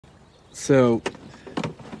So,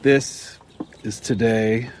 this is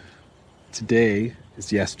today. Today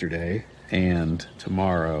is yesterday, and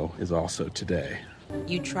tomorrow is also today.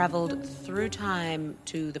 You traveled through time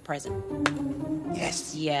to the present.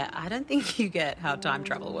 Yes. Yeah, I don't think you get how time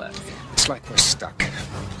travel works. It's like we're stuck.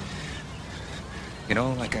 You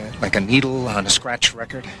know, like a needle on a scratch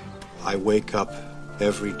record. I wake up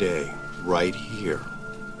every day right here,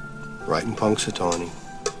 right in Punxsutawney,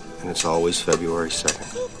 and it's always February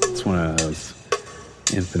 2nd. It's one of those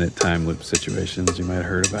infinite time loop situations you might have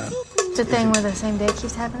heard about. It's a thing where the same day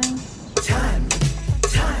keeps happening. Time.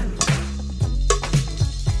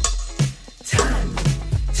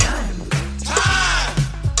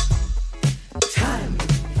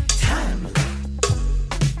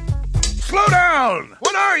 Slow down!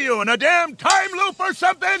 What are you, in a damn time loop or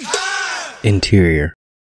something? Interior,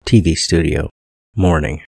 TV studio,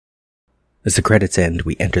 morning. As the credits end,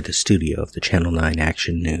 we enter the studio of the Channel 9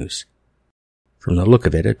 Action News. From the look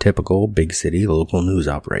of it, a typical big city local news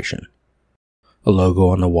operation. A logo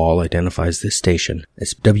on the wall identifies this station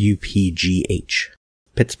as WPGH,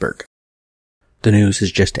 Pittsburgh. The news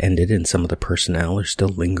has just ended and some of the personnel are still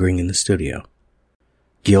lingering in the studio.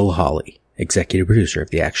 Gil Hawley, executive producer of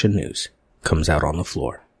the Action News, comes out on the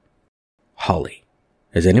floor. Hawley,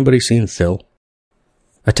 has anybody seen Phil?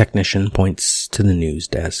 A technician points to the news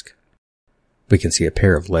desk. We can see a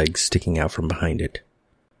pair of legs sticking out from behind it.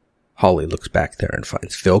 Hawley looks back there and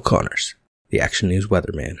finds Phil Connors, the Action News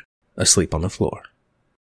weatherman, asleep on the floor.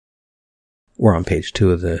 We're on page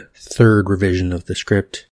 2 of the third revision of the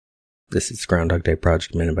script. This is Groundhog Day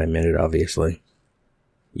Project minute by minute, obviously.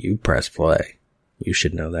 You press play. You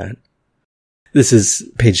should know that. This is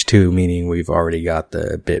page 2, meaning we've already got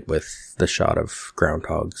the bit with the shot of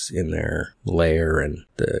groundhogs in their lair and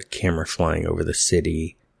the camera flying over the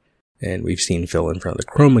city. And we've seen Phil in front of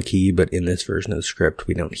the chroma key, but in this version of the script,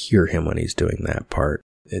 we don't hear him when he's doing that part.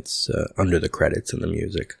 It's under the credits in the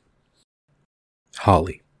music.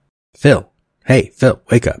 Hawley. Phil. Hey, Phil,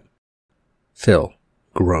 wake up. Phil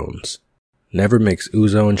groans. Never mix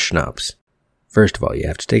ouzo and schnapps. First of all, you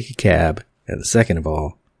have to take a cab, and second of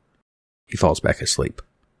all, he falls back asleep.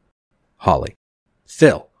 Hawley.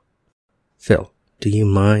 Phil. Phil, do you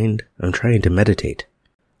mind? I'm trying to meditate.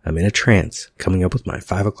 I'm in a trance, coming up with my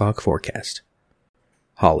 5 o'clock forecast.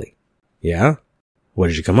 Hawley. Yeah? What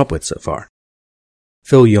did you come up with so far?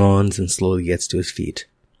 Phil yawns and slowly gets to his feet.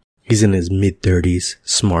 He's in his mid-30s,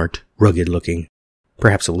 smart, rugged-looking,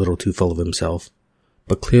 perhaps a little too full of himself,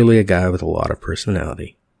 but clearly a guy with a lot of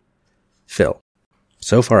personality. Phil.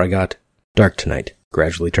 So far I got dark tonight,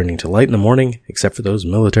 gradually turning to light in the morning, except for those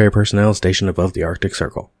military personnel stationed above the Arctic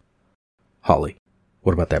Circle. Hawley.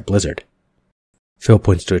 What about that blizzard? Phil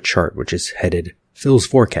points to a chart which is headed Phil's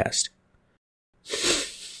Forecast.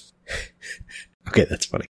 Okay, that's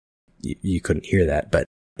funny. You couldn't hear that, but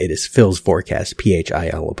it is Phil's Forecast,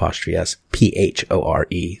 PHIL''S,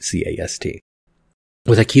 PHORECAST,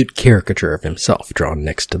 with a cute caricature of himself drawn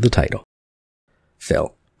next to the title.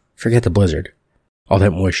 Phil, forget the blizzard. All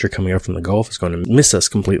that moisture coming up from the Gulf is going to miss us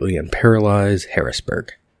completely and paralyze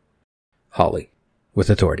Harrisburg. Hawley,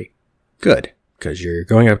 with authority. Good, because you're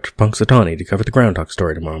going up to Punxsutawney to cover the groundhog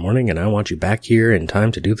story tomorrow morning, and I want you back here in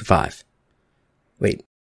time to do the 5. Wait,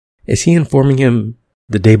 is he informing him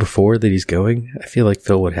the day before that he's going? I feel like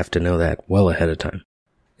Phil would have to know that well ahead of time,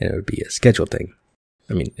 and it would be a scheduled thing.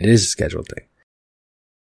 I mean, it is a scheduled thing.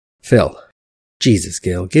 Phil, Jesus,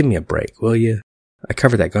 Gil, give me a break, will you? I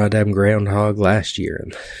covered that goddamn groundhog last year,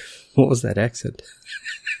 and what was that accent?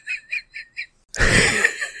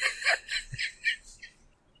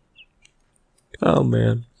 Oh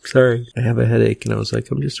man, sorry. I have a headache, and I was like,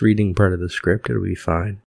 I'm just reading part of the script, it'll be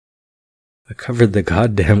fine. I covered the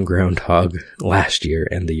goddamn groundhog last year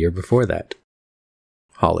and the year before that.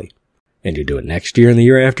 Hawley, and you do it next year and the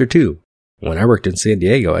year after too. When I worked in San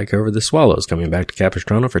Diego, I covered the swallows coming back to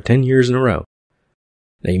Capistrano for 10 years in a row.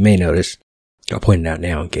 Now you may notice, I'll point it out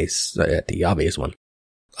now in case at the obvious one,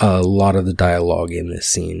 a lot of the dialogue in this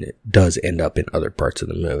scene does end up in other parts of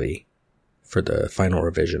the movie. For the final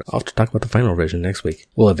revision, I'll have to talk about the final revision next week.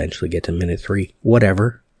 We'll eventually get to minute 3.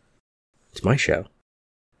 Whatever. It's my show.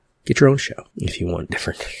 Get your own show if you want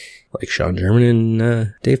different. Like Sean German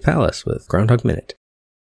and Dave Pallas with Groundhog Minute.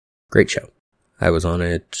 Great show. I was on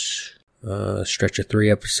it a stretch of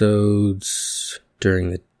 3 episodes during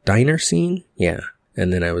the diner scene. Yeah.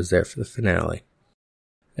 And then I was there for the finale.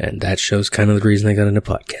 And that show's kind of the reason I got into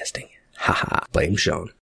podcasting. Haha. Blame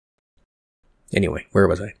Sean. Anyway, where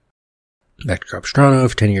was I? Back to Capistrano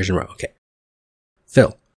for 10 years in a row. Okay.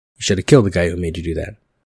 Phil, you should have killed the guy who made you do that.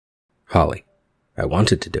 Hawley, I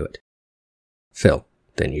wanted to do it. Phil,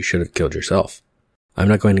 then you should have killed yourself. I'm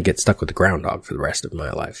not going to get stuck with the groundhog for the rest of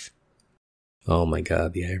my life. Oh my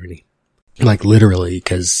god, the irony. Like literally,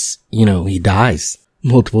 because, he dies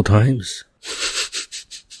multiple times.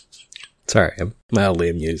 Sorry, I'm mildly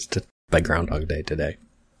amused by Groundhog Day today.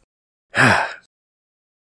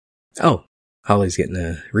 Oh, Holly's getting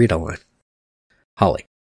a Rita line. Holly.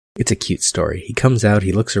 It's a cute story. He comes out,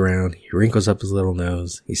 he looks around, he wrinkles up his little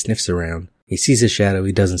nose, he sniffs around, he sees a shadow,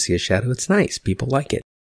 he doesn't see a shadow. It's nice. People like it.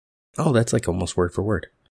 Oh, that's like almost word for word.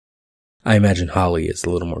 I imagine Holly is a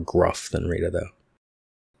little more gruff than Rita, though.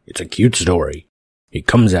 It's a cute story. He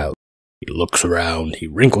comes out, he looks around, he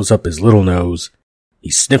wrinkles up his little nose,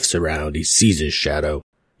 he sniffs around, he sees his shadow,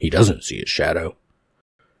 he doesn't see his shadow.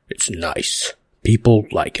 It's nice. People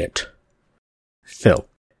like it. Phil.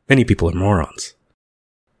 Many people are morons.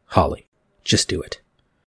 Holly. Just do it.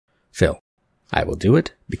 Phil. I will do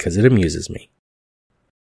it because it amuses me.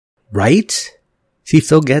 Right? See,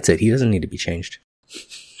 Phil gets it. He doesn't need to be changed.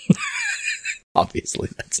 Obviously,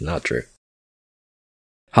 that's not true.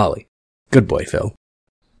 Holly. Good boy, Phil.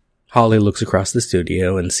 Holly looks across the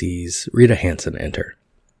studio and sees Rita Hansen enter,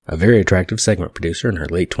 a very attractive segment producer in her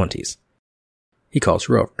late 20s. He calls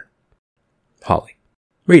her over. Holly.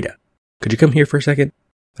 Rita, could you come here for a second?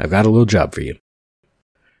 I've got a little job for you.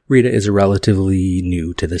 Rita is relatively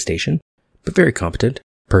new to the station, but very competent,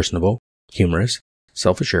 personable, humorous,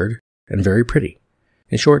 self-assured, and very pretty.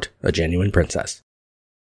 In short, a genuine princess.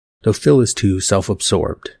 Though Phil is too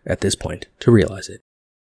self-absorbed at this point to realize it.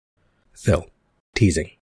 Phil.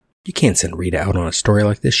 Teasing. You can't send Rita out on a story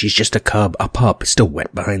like this. She's just a cub, a pup, still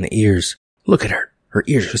wet behind the ears. Look at her. Her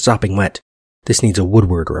ears are sopping wet. This needs a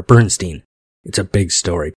Woodward or a Bernstein. It's a big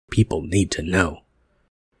story. People need to know.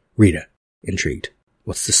 Rita. Intrigued.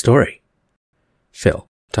 What's the story? Phil.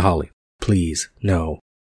 To Holly. Please, no.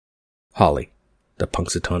 Holly. The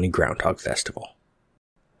Punxsutawney Groundhog Festival.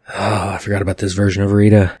 Oh, I forgot about this version of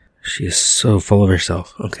Rita. She is so full of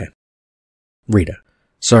herself. Okay. Rita.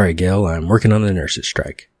 Sorry, Gil, I'm working on the nurses'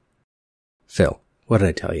 strike. Phil. What did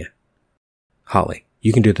I tell you? Holly.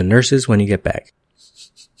 You can do the nurses when you get back.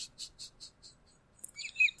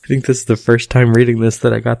 I think this is the first time reading this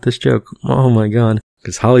that I got this joke. Oh my god.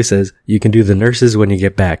 Because Holly says, you can do the nurses when you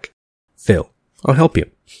get back. Phil. I'll help you.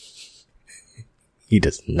 He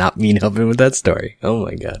does not mean help him with that story. Oh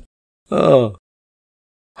my god. Oh.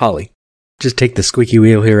 Holly. Just take the squeaky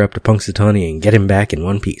wheel here up to Punxsutawney and get him back in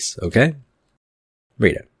one piece, okay?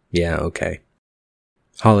 Rita. Yeah, okay.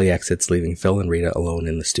 Holly exits, leaving Phil and Rita alone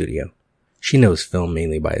in the studio. She knows Phil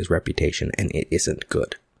mainly by his reputation, and it isn't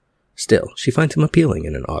good. Still, she finds him appealing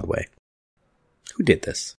in an odd way. Who did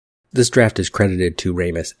this? This draft is credited to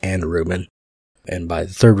Ramis and Rubin, and by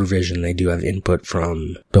the third revision they do have input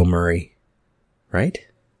from Bill Murray. Right?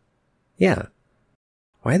 Yeah.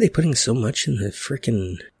 Why are they putting so much in the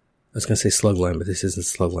frickin'... I was gonna say slug line, but this isn't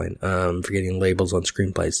slug line. Forgetting labels on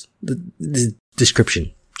screenplays. The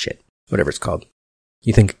description shit. Whatever it's called.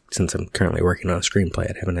 You think, since I'm currently working on a screenplay,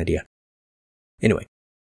 I'd have an idea. Anyway.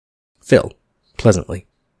 Phil. Pleasantly.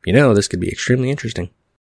 This could be extremely interesting.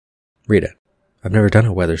 Rita. I've never done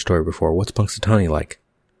a weather story before. What's Punxsutawney like?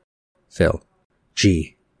 Phil.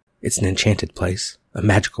 Gee. It's an enchanted place. A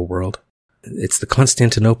magical world. It's the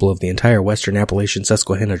Constantinople of the entire western Appalachian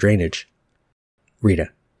Susquehanna drainage. Rita.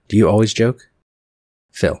 Do you always joke?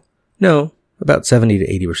 Phil. No, about 70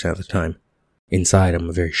 to 80% of the time. Inside, I'm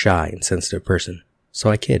a very shy and sensitive person, so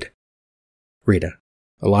I kid. Rita.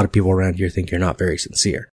 A lot of people around here think you're not very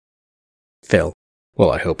sincere. Phil.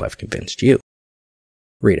 Well, I hope I've convinced you.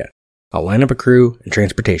 Rita. I'll line up a crew and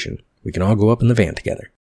transportation. We can all go up in the van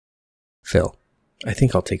together. Phil. I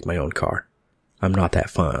think I'll take my own car. I'm not that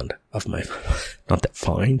fond of my... Not that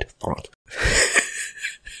fond?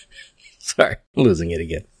 Sorry, I'm losing it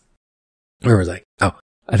again. Where was I? Oh,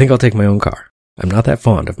 I think I'll take my own car. I'm not that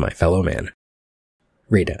fond of my fellow man.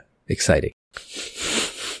 Rita. Exciting.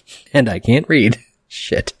 And I can't read.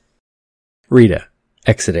 Shit. Rita.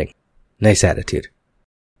 Exiting. Nice attitude.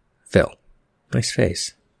 Phil. Nice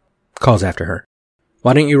face. Calls after her.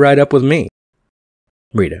 Why don't you ride up with me?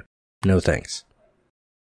 Rita. No thanks.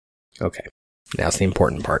 Okay. Now's the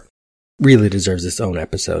important part. Really deserves its own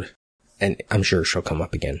episode. And I'm sure she'll come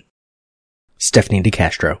up again. Stephanie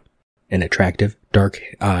DeCastro, an attractive,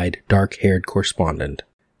 dark-eyed, dark-haired correspondent,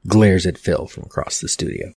 glares at Phil from across the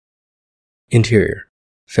studio. Interior.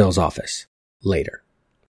 Phil's office. Later.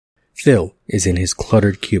 Phil is in his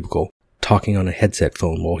cluttered cubicle, talking on a headset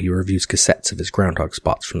phone while he reviews cassettes of his groundhog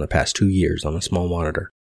spots from the past 2 years on a small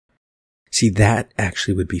monitor. See, that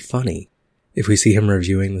actually would be funny. If we see him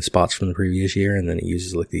reviewing the spots from the previous year and then he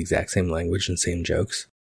uses like the exact same language and same jokes,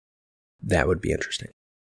 that would be interesting.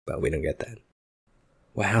 But we don't get that.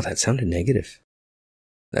 Wow, that sounded negative.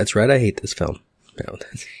 That's right, I hate this film. No,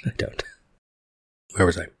 I don't. Where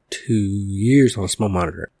was I? 2 years on a small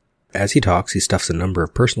monitor. As he talks, he stuffs a number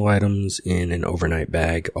of personal items in an overnight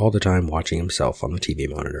bag, all the time watching himself on the TV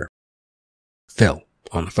monitor. Phil,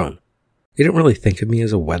 on the phone. They don't really think of me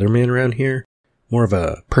as a weatherman around here. More of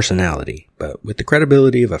a personality, but with the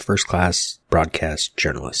credibility of a first-class broadcast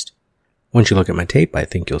journalist. Once you look at my tape, I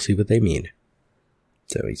think you'll see what they mean.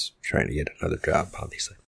 So he's trying to get another job,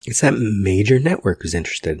 obviously. It's that major network who's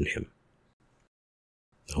interested in him.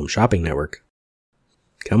 The Home Shopping Network.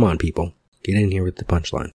 Come on, people. Get in here with the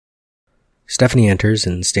punchline. Stephanie enters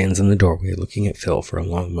and stands in the doorway looking at Phil for a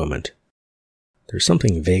long moment. There's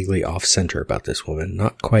something vaguely off-center about this woman.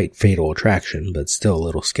 Not quite fatal attraction, but still a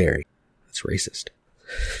little scary. That's racist.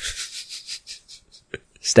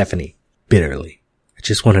 Stephanie, bitterly. I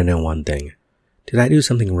just want to know one thing. Did I do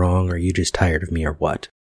something wrong, or are you just tired of me, or what?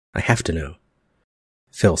 I have to know.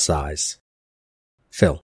 Phil sighs.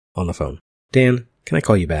 Phil, on the phone. Dan, can I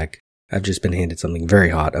call you back? I've just been handed something very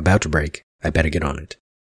hot, about to break. I better get on it.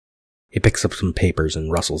 He picks up some papers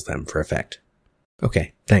and rustles them for effect.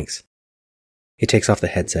 Okay, thanks. He takes off the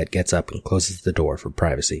headset, gets up, and closes the door for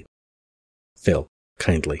privacy. Phil,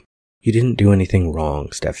 kindly. You didn't do anything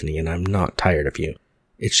wrong, Stephanie, and I'm not tired of you.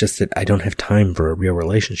 It's just that I don't have time for a real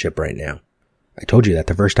relationship right now. I told you that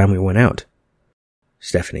the first time we went out.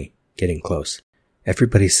 Stephanie, getting close.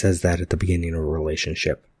 Everybody says that at the beginning of a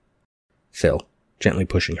relationship. Phil, gently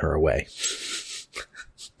pushing her away.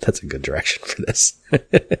 That's a good direction for this.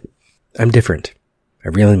 I'm different. I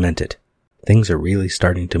really meant it. Things are really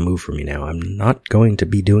starting to move for me now. I'm not going to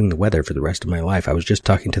be doing the weather for the rest of my life. I was just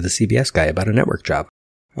talking to the CBS guy about a network job.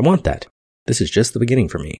 I want that. This is just the beginning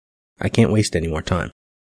for me. I can't waste any more time.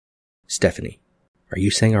 Stephanie, are you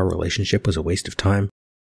saying our relationship was a waste of time?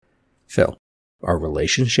 Phil, our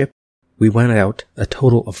relationship? We went out a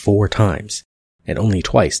total of 4 times, and only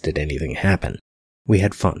twice did anything happen. We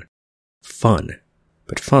had fun. Fun.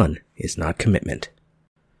 But fun is not commitment.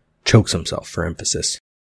 Chokes himself for emphasis.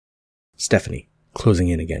 Stephanie, closing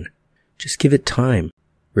in again. Just give it time.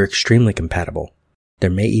 We're extremely compatible. There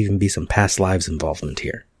may even be some past lives involvement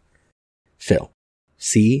here. Phil,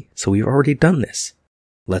 see? So we've already done this.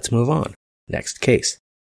 Let's move on. Next case.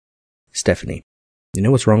 Stephanie, you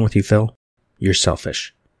know what's wrong with you, Phil? You're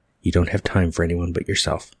selfish. You don't have time for anyone but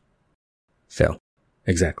yourself. Phil,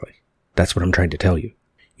 exactly. That's what I'm trying to tell you.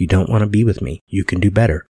 You don't want to be with me. You can do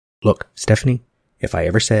better. Look, Stephanie, if I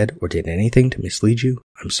ever said or did anything to mislead you,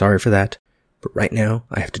 I'm sorry for that. But right now,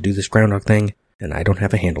 I have to do this groundhog thing, and I don't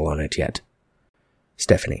have a handle on it yet.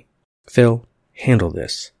 Stephanie, Phil, handle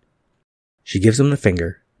this. She gives him the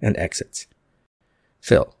finger and exits.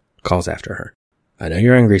 Phil calls after her. I know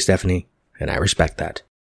you're angry, Stephanie, and I respect that.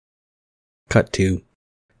 Cut to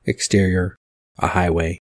exterior, a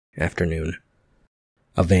highway, afternoon.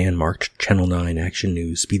 A van marked Channel 9 Action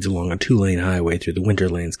News speeds along a 2-lane highway through the winter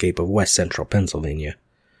landscape of west central Pennsylvania.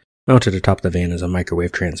 Mounted atop the van is a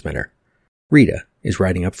microwave transmitter. Rita is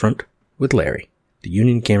riding up front with Larry, the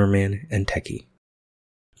union cameraman and techie.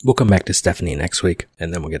 We'll come back to Stephanie next week,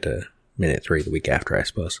 and then we'll get to minute 3 the week after, I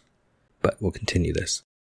suppose. But we'll continue this.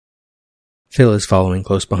 Phil is following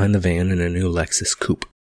close behind the van in a new Lexus coupe.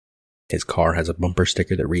 His car has a bumper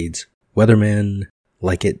sticker that reads, Weatherman,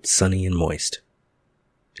 like it sunny and moist.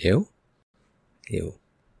 Ew? Ew.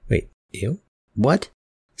 Wait, ew? What?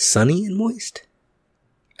 Sunny and moist?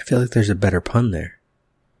 I feel like there's a better pun there.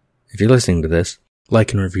 If you're listening to this,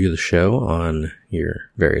 like and review the show on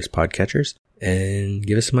your various podcatchers, and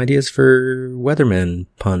give us some ideas for weatherman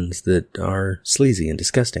puns that are sleazy and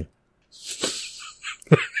disgusting.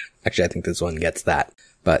 Actually, I think this one gets that,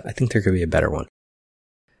 but I think there could be a better one.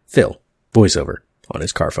 Phil, voiceover, on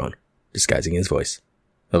his car phone, disguising his voice.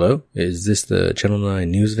 Hello, is this the Channel 9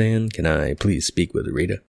 news van? Can I please speak with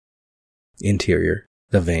Rita? Interior,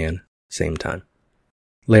 the van, same time.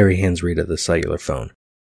 Larry hands Rita the cellular phone.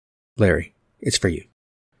 Larry, it's for you.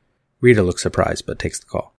 Rita looks surprised but takes the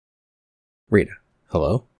call. Rita,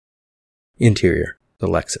 hello? Interior, the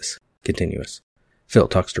Lexus, continuous. Phil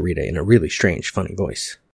talks to Rita in a really strange, funny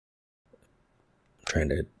voice. I'm trying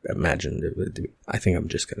to imagine. I think I'm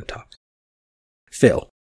just going to talk. Phil,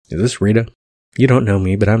 is this Rita? You don't know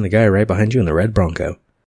me, but I'm the guy right behind you in the red Bronco.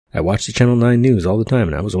 I watch the Channel 9 news all the time,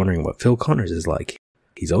 and I was wondering what Phil Connors is like.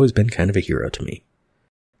 He's always been kind of a hero to me.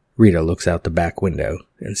 Rita looks out the back window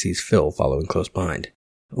and sees Phil following close behind.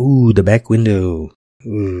 Ooh, the back window.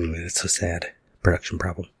 Ooh, that's so sad. Production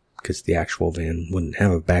problem. Because the actual van wouldn't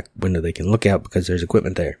have a back window they can look out because there's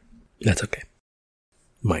equipment there. That's okay.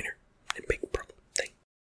 Minor. And big problem thing.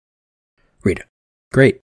 Rita.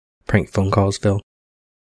 Great. Prank phone calls, Phil.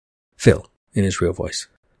 Phil, in his real voice.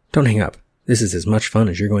 Don't hang up. This is as much fun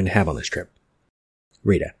as you're going to have on this trip.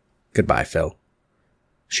 Rita. Goodbye, Phil.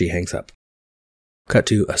 She hangs up. Cut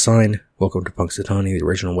to a sign. Welcome to Punxsutawney, the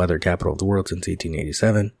original weather capital of the world since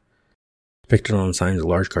 1887. Depicted on the sign is a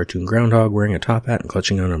large cartoon groundhog wearing a top hat and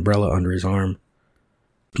clutching an umbrella under his arm.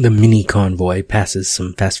 The mini convoy passes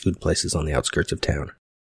some fast food places on the outskirts of town.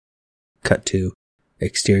 Cut to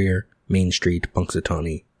exterior, Main Street,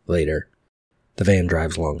 Punxsutawney. Later. The van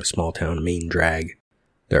drives along a small town main drag.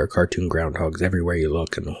 There are cartoon groundhogs everywhere you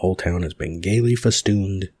look, and the whole town has been gaily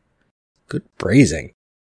festooned. Good phrasing.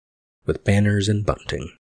 With banners and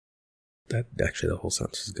bunting. The whole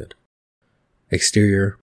sentence is good.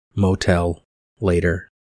 Exterior, motel. Later.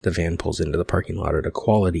 The van pulls into the parking lot at a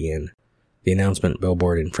Quality Inn. The announcement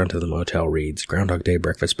billboard in front of the motel reads, Groundhog Day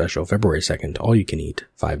breakfast special, February 2nd, all you can eat,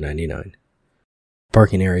 $5.99. The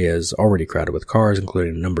parking area is already crowded with cars,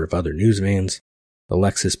 including a number of other news vans. The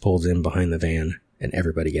Lexus pulls in behind the van, and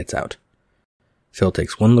everybody gets out. Phil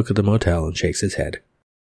takes one look at the motel and shakes his head.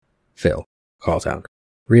 Phil calls out,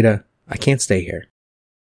 Rita, I can't stay here,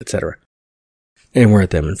 etc. And we're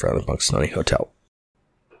at them in front of the Punxsutawney Hotel.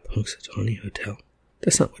 Punxsutawney Hotel?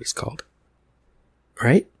 That's not what it's called.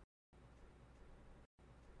 Right?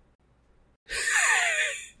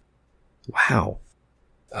 Wow.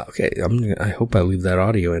 Okay, I hope I leave that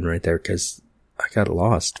audio in right there, because I got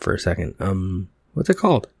lost for a second. What's it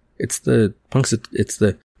called? It's the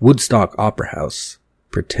Woodstock Opera House,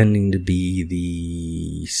 pretending to be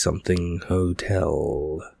the something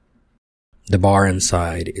hotel. The bar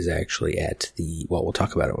inside is actually at we'll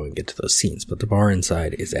talk about it when we get to those scenes, but the bar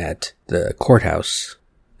inside is at the courthouse,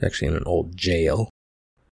 actually in an old jail.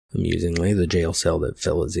 Amusingly, the jail cell that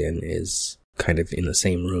Phil is in is kind of in the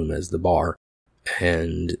same room as the bar.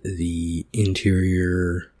 And the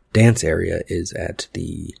interior dance area is at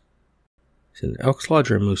is it an Elks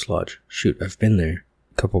Lodge or a Moose Lodge? Shoot, I've been there.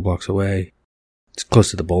 A couple blocks away. It's close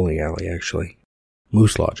to the bowling alley, actually.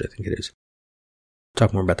 Moose Lodge, I think it is.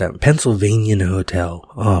 Talk more about that. Pennsylvania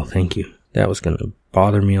Hotel. Oh, thank you. That was going to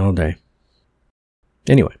bother me all day.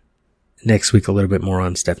 Anyway, next week a little bit more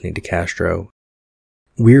on Stephanie DeCastro.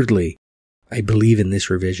 Weirdly, I believe in this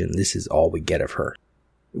revision, this is all we get of her.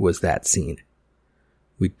 It was that scene.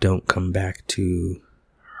 We don't come back to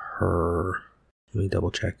her. Let me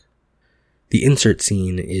double check. The insert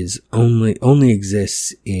scene is only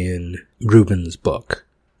exists in Rubin's book,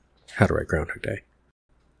 How to Write Groundhog Day.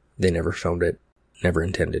 They never filmed it, never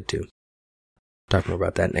intended to. Talk more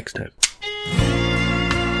about that next time.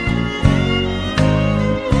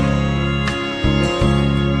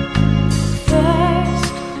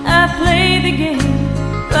 First, I played the game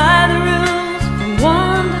by the rules from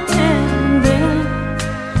 1 to 10.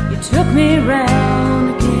 Then you took me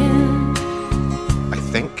round again. I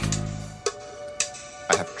think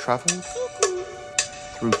I have traveled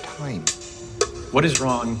through time. What is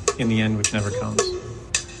wrong in the end which never comes?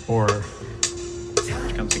 Or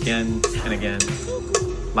which comes again and again,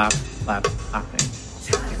 lapping,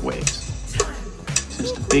 like waves.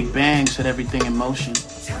 Since the Big Bang set everything in motion,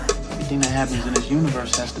 everything that happens in this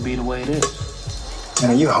universe has to be the way it is.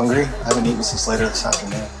 Man, are you hungry? I haven't eaten since later this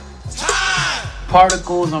afternoon.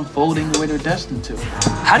 Particles unfolding the way they're destined to.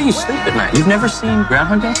 How do you sleep at night? You've never seen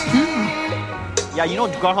Groundhog Day? Yeah, you know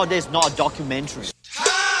Groundhog Day is not a documentary.